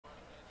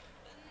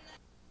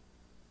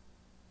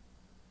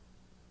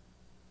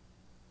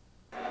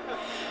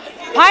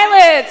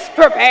Pilots,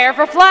 prepare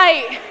for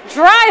flight.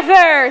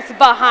 Drivers,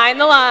 behind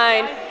the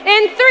line.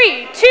 In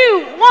 3,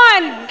 2,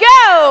 1,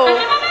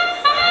 go!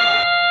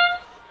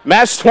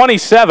 Match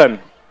 27.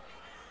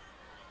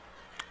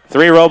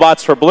 3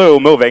 robots for blue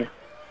moving.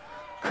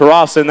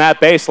 Crossing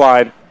that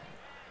baseline.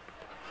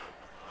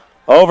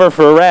 Over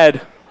for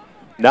red.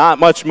 Not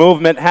much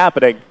movement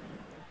happening.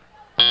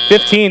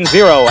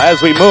 15-0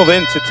 as we move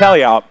into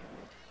teleout.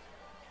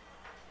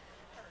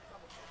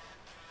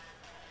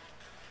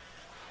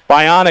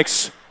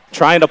 Bionics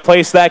trying to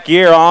place that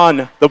gear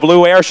on the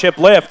blue airship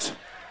lift.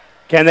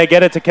 Can they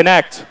get it to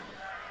connect?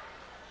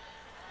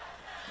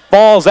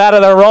 Falls out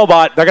of their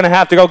robot. They're going to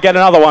have to go get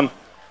another one.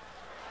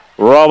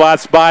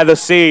 Robots by the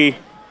sea.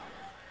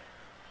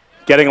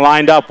 Getting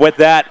lined up with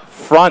that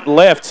front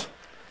lift.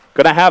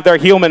 Going to have their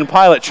human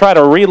pilot try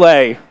to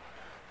relay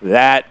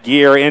that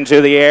gear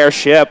into the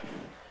airship.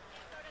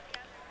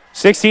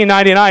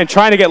 1699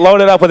 trying to get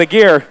loaded up with a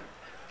gear.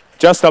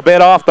 Just a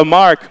bit off the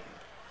mark.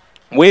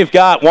 We've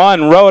got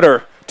 1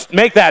 rotor.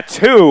 Make that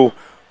 2.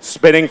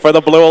 Spinning for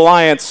the Blue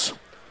Alliance.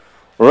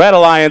 Red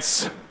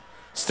Alliance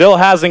still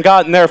hasn't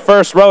gotten their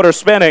first rotor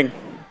spinning.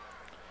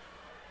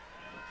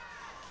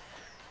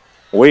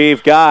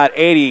 We've got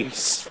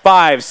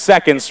 85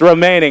 seconds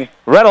remaining.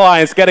 Red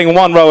Alliance getting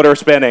 1 rotor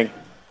spinning.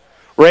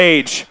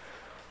 Rage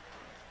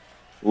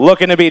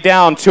looking to be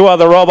down 2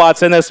 other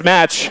robots in this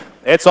match.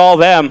 It's all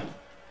them.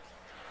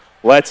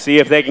 Let's see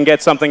if they can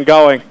get something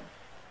going.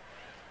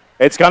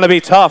 It's going to be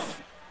tough.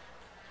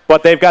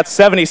 But they've got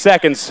 70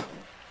 seconds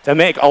to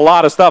make a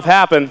lot of stuff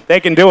happen. They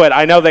can do it.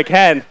 I know they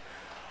can.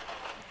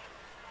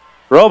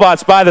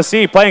 Robots by the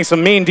sea playing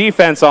some mean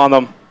defense on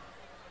them.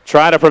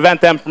 Trying to prevent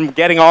them from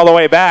getting all the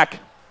way back.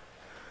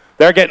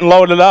 They're getting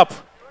loaded up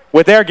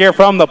with their gear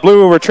from the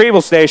blue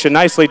retrieval station.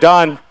 Nicely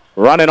done.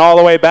 Running all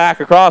the way back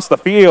across the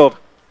field.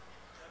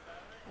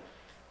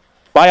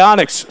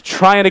 Bionics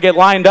trying to get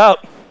lined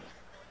up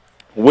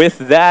with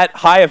that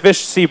high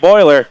efficiency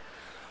boiler.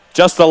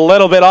 Just a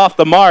little bit off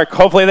the mark.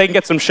 Hopefully they can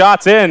get some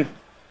shots in.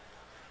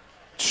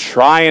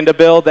 Trying to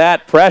build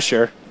that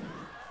pressure.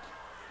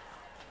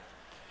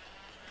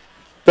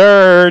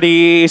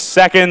 30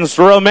 seconds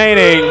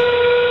remaining.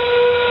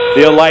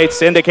 The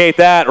lights indicate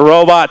that.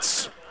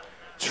 Robots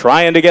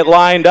trying to get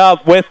lined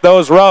up with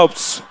those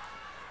ropes.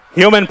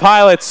 Human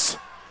pilots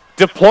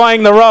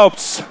deploying the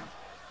ropes.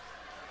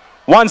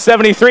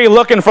 173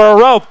 looking for a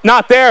rope.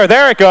 Not there.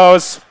 There it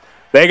goes.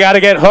 They got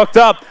to get hooked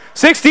up.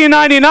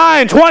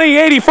 1699,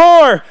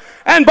 2084,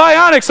 and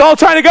Bionics all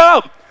trying to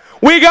go.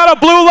 We got a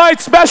blue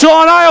light special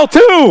on aisle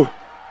 2.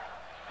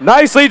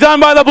 Nicely done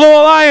by the Blue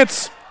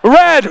Alliance.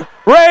 Red,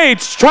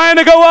 Rage, trying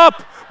to go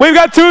up. We've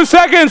got 2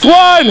 seconds.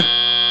 1.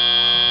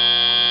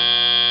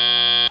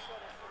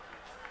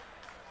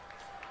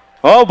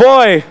 Oh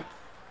boy.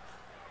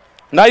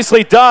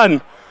 Nicely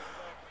done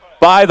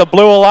by the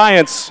Blue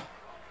Alliance.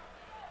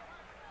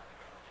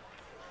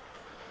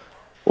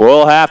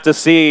 We'll have to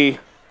see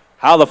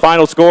how the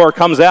final score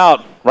comes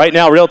out. Right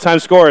now, real-time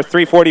score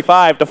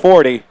 345 to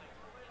 40.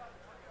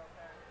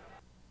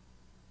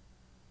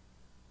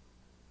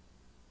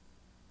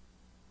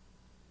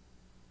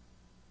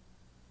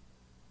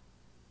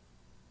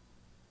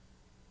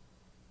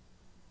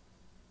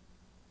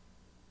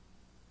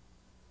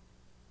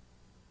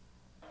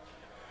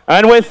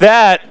 And with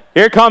that,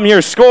 here come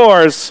your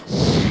scores.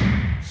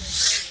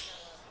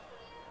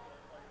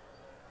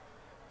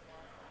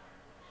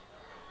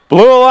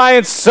 Blue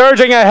Alliance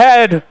surging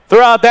ahead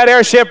throughout that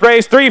airship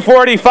race,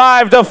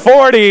 345 to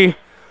 40,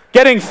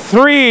 getting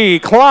 3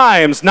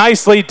 climbs.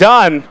 Nicely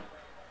done.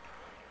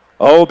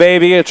 Oh,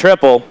 baby, a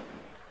triple.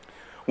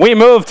 We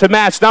move to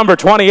match number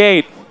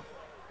 28.